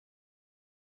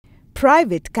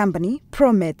Private company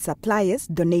ProMed Suppliers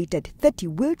donated 30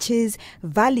 wheelchairs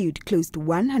valued close to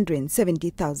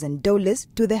 $170,000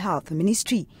 to the Health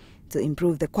Ministry to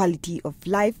improve the quality of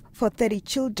life for 30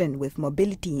 children with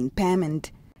mobility impairment.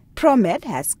 ProMed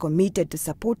has committed to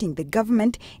supporting the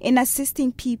government in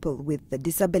assisting people with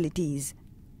disabilities.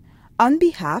 On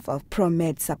behalf of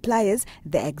ProMed Suppliers,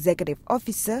 the executive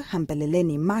officer,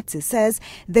 Hampeleleni Matsu, says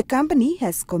the company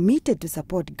has committed to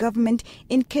support government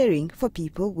in caring for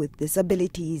people with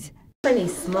disabilities. The company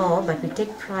is small, but we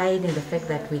take pride in the fact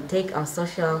that we take our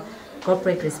social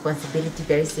corporate responsibility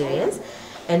very serious.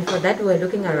 And for that, we're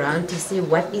looking around to see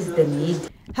what is the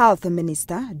need. Health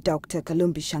Minister Dr.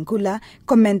 Kalumbi Shankula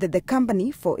commended the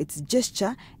company for its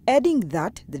gesture, adding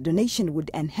that the donation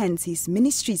would enhance his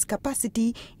ministry's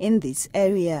capacity in this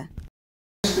area.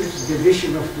 The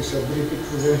Division of Disability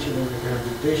Prevention and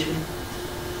Rehabilitation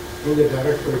in the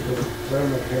Directorate of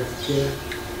Primary Health Care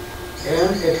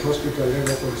and at hospital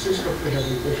level consists of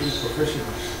rehabilitation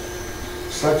professionals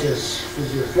such as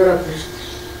physiotherapists,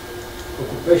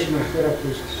 occupational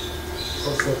therapists,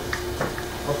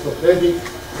 orthopedic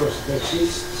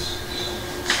prosthetists,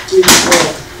 speech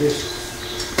therapists,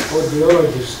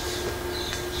 audiologists,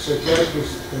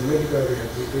 psychiatrists, and medical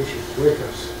rehabilitation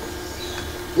workers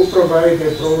who provide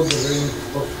a broad range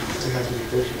of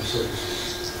rehabilitation services.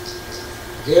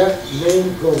 Their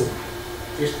main goal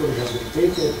is to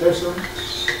rehabilitate a person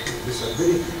with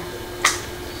disability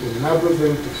to enable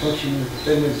them to function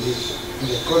independently in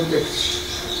the context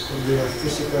of their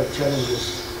physical challenges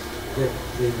that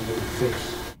they may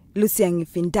face. Luciang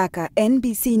Findaka,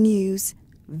 NBC News,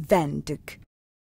 Windhoek.